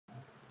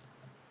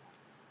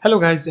Hello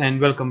guys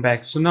and welcome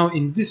back. So now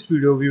in this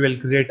video we will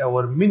create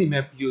our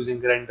minimap using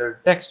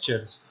render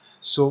textures.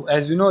 So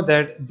as you know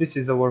that this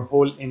is our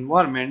whole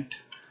environment,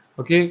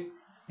 okay,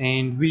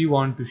 and we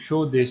want to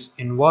show this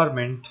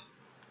environment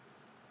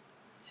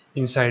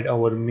inside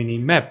our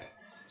minimap.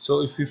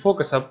 So if we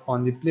focus up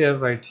on the player,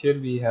 right here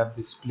we have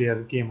this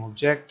player game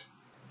object.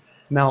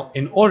 Now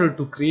in order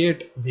to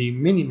create the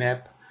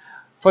minimap,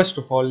 first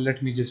of all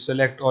let me just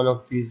select all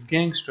of these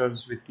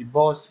gangsters with the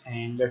boss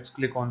and let's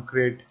click on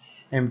create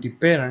empty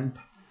parent,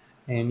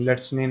 and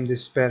let's name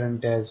this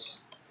parent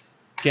as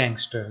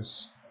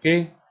gangsters.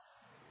 Okay,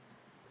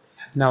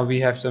 now we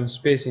have some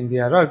space in the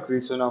hierarchy.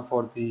 So now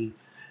for the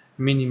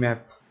minimap,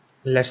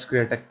 let's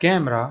create a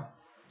camera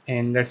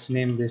and let's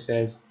name this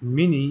as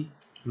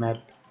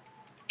minimap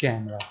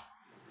camera,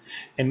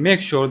 and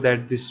make sure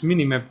that this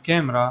minimap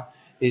camera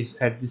is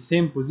at the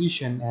same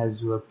position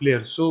as your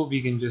player. So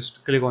we can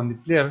just click on the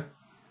player,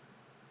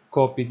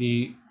 copy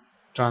the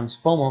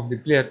transform of the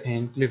player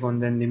and click on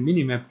then the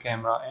minimap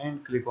camera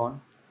and click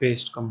on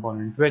paste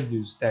component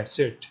values. That's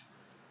it.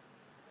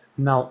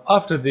 Now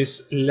after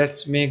this,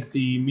 let's make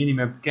the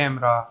minimap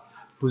camera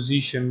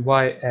position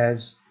Y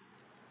as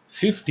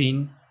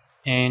 15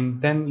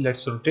 and then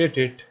let's rotate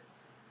it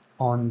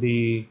on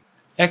the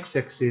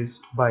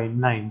x-axis by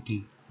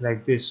 90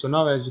 like this. So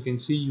now as you can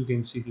see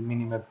the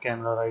minimap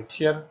camera right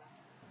here.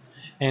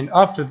 And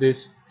after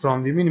this,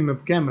 from the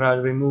minimap camera,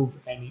 remove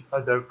any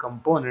other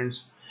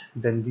components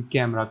than the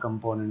camera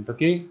component.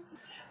 Okay,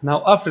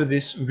 now after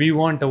this we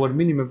want our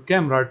minimap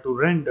camera to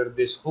render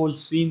this whole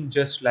scene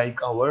just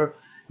like our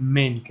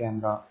main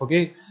camera.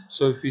 Okay,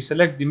 so if we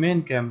select the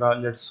main camera,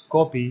 let's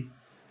copy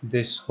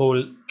this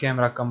whole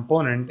camera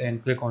component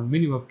and click on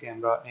minimap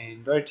camera,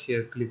 and right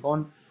here click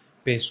on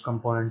paste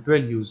component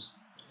values.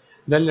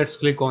 Then let's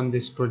click on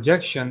this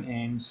projection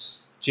and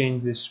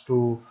change this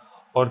to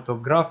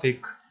orthographic.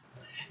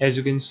 As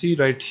you can see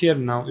right here,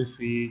 now if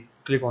we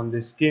click on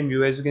this game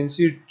view, as you can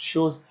see it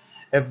shows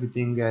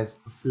everything as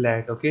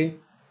flat. Okay,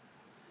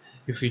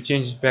 if we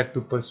change it back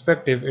to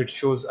perspective, it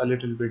shows a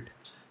little bit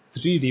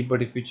 3D,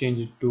 but if we change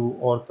it to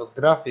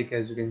orthographic,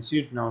 as you can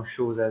see it now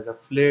shows as a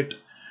flat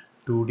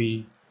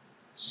 2D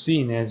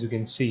scene, as you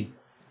can see.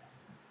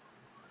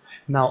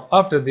 Now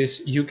after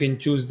this, you can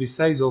choose the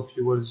size of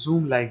your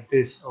zoom like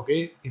this.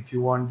 Okay, if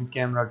you want the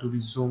camera to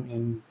be zoomed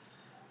in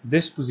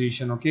this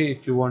position. Okay,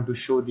 if you want to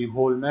show the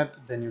whole map,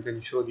 then you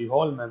can show the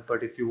whole map,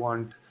 but if you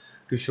want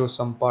to show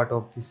some part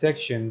of the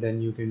section,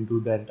 then you can do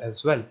that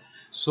as well.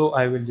 So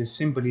I will just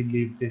simply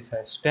leave this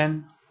as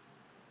 10,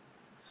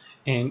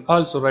 and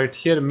also right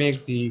here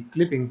make the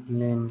clipping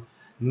plane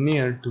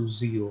near to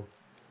 0.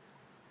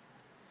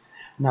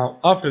 Now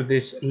after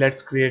this,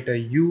 let's create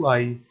a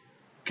UI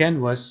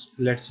canvas.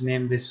 Let's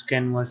name this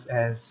canvas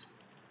as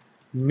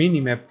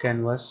minimap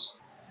canvas.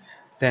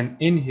 Then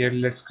in here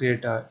let's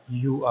create a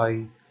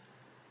UI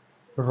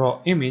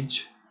raw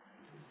image,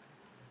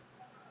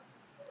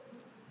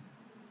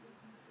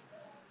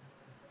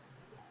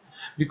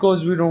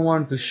 because we don't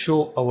want to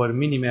show our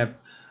minimap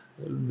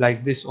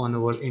like this on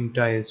our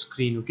entire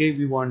screen. Okay,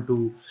 we want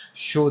to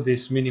show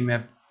this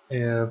minimap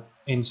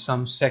in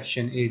some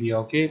section area.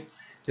 Okay,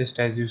 just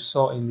as you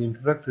saw in the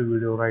introductory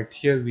video, right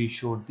here we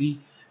showed the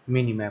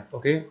minimap.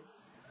 Okay,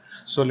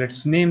 so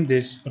let's name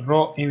this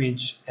raw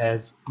image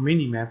as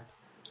minimap,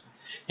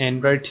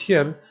 and right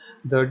here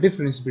the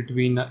difference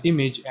between an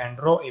image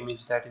and raw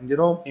image, that in the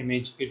raw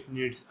image it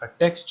needs a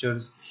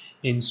textures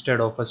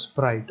instead of a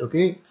sprite.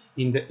 Okay,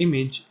 in the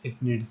image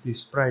it needs the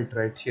sprite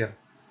right here,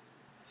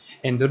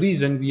 and the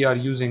reason we are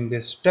using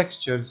this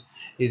textures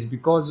is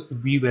because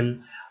we will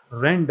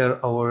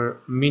render our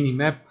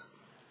minimap.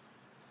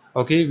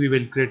 Okay, we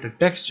will create a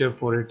texture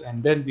for it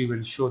and then we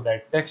will show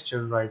that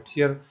texture right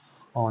here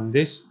on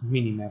this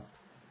minimap.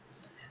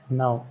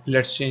 Now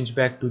let's change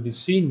back to the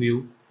scene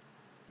view.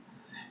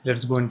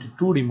 Let's go into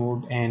 2D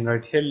mode, and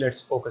right here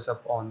let's focus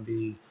up on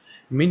the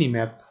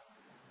minimap.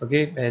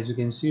 Okay, as you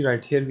can see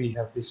right here we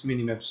have this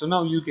minimap. So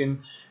now you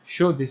can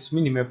show this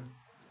minimap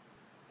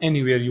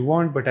anywhere you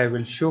want, but I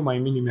will show my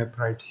minimap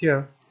right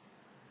here.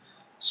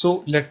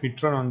 So let me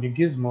turn on the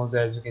gizmos.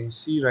 As you can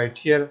see right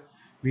here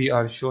we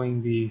are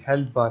showing the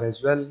health bar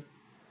as well.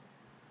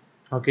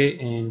 Okay,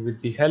 and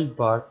with the health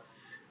bar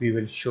we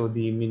will show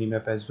the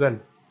minimap as well.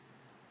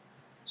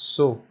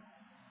 So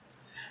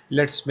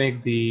let's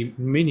make the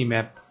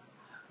minimap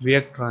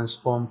react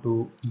transform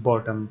to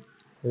bottom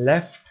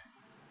left,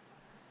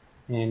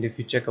 and if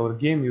you check our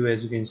game view,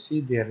 as you can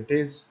see there it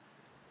is.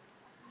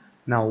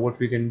 Now what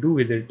we can do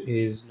with it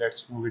is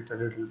let's move it a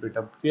little bit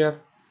up there,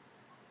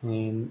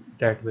 and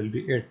that will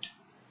be it.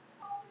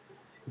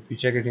 If you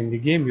check it in the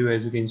game view,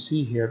 as you can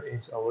see here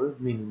is our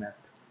minimap.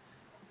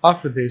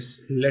 After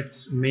this,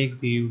 let's make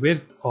the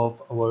width of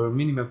our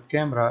minimap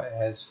camera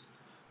as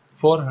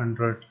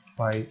 400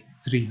 by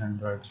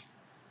 300.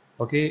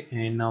 Okay,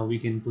 and now we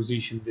can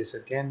position this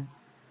again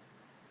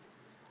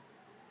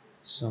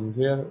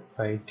somewhere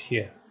right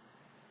here.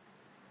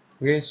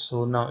 Okay,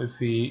 so now if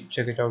we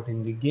check it out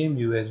in the game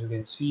view, as you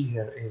can see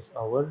here is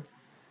our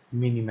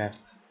minimap.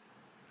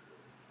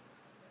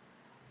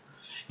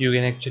 You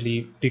can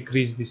actually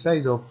decrease the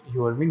size of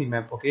your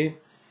minimap, okay,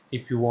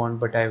 if you want,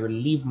 but I will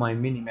leave my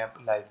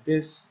minimap like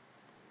this.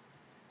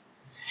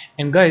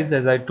 And guys,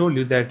 as I told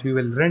you that we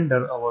will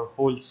render our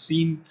whole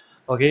scene,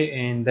 okay,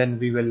 and then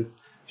we will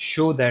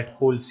show that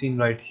whole scene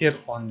right here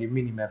on the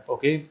minimap,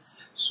 okay.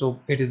 So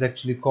it is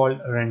actually called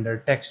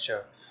render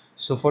texture.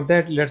 So for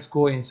that, let's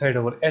go inside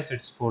our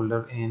assets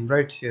folder, and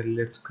right here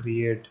let's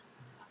create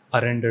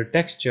a render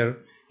texture,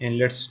 and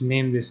let's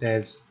name this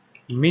as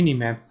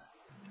minimap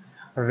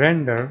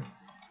render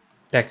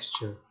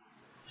texture.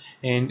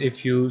 And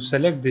if you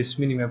select this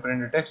minimap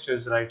render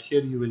textures right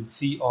here, you will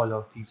see all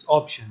of these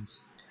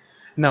options.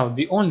 Now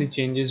the only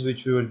changes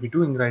which we will be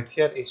doing right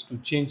here is to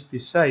change the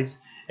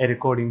size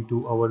according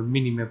to our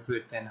minimap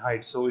width and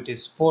height. So it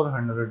is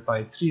 400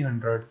 by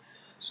 300.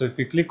 So if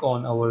we click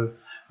on our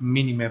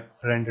minimap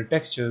render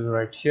texture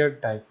right here,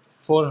 type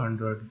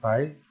 400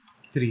 by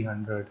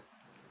 300.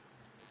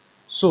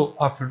 So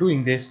after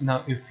doing this,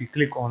 now if we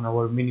click on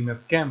our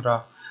minimap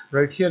camera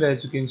right here,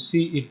 as you can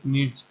see, it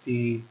needs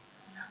the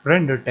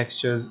render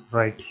textures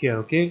right here,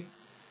 okay,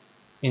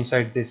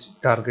 inside this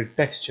target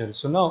texture.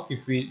 So now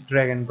if we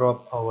drag and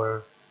drop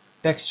our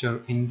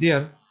texture in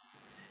there,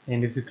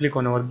 and if we click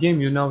on our game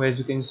view, now as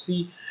you can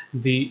see,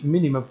 the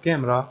minimap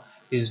camera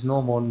is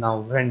no more now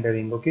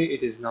rendering, okay,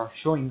 it is now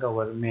showing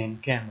our main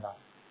camera,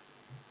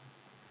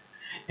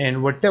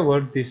 and whatever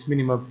this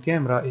minimap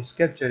camera is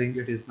capturing,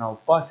 it is now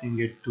passing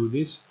it to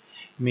this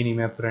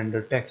minimap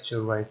render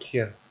texture right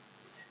here.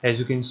 As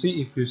you can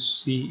see, if you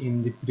see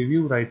in the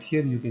preview right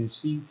here, you can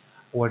see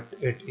what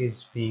it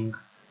is being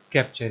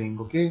capturing,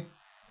 okay.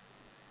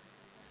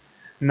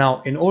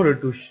 Now in order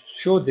to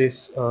show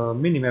this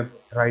minimap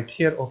right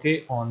here,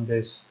 okay, on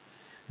this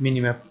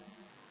minimap,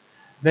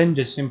 then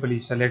just simply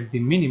select the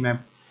minimap,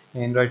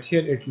 and right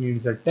here it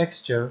needs a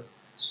texture.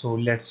 So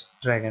let's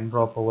drag and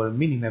drop our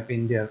minimap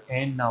in there,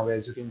 and now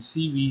as you can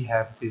see, we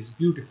have this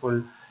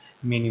beautiful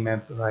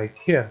minimap right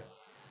here.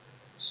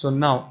 So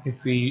now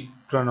if we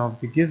turn off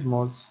the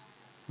gizmos,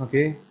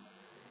 okay,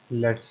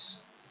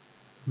 let's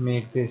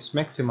make this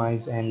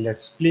maximize and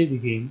let's play the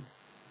game.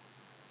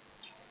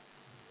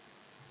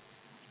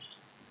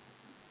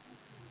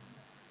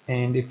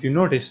 And if you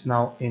notice,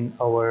 now in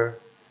our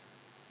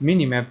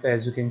minimap,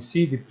 as you can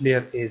see, the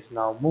player is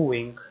now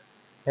moving,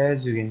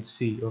 as you can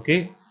see,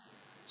 okay.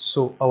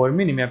 So our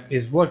minimap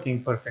is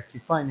working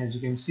perfectly fine, as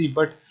you can see,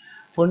 but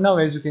for now,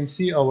 as you can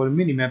see, our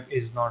minimap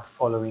is not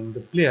following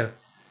the player.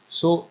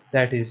 So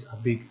that is a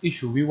big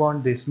issue. We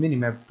want this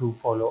minimap to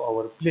follow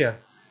our player.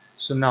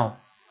 So now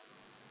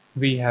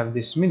we have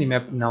this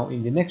minimap. Now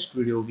in the next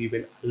video, we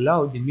will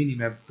allow the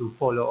minimap to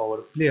follow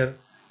our player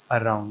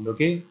around,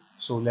 okay.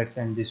 So let's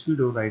end this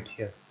video right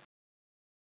here.